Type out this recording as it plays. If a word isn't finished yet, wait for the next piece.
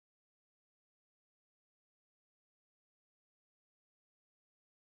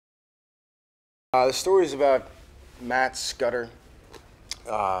The story is about Matt Scudder,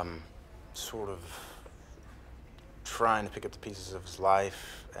 sort of trying to pick up the pieces of his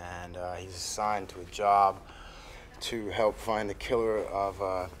life, and he's assigned to a job to help find the killer of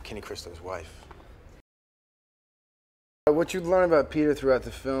Kristo's wife. What you learn about Peter throughout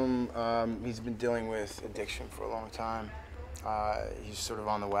the film, he's been dealing with addiction for a long time. He's sort of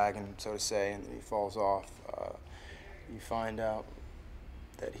on the wagon, so to say, and then he falls off. You find out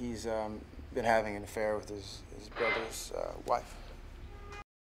that he's been having an affair with his brother's wife.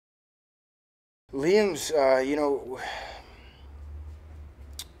 Liam's, you know,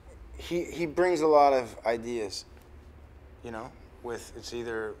 he brings a lot of ideas, you know, with it's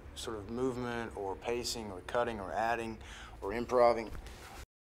either sort of movement or pacing or cutting or adding or improvising.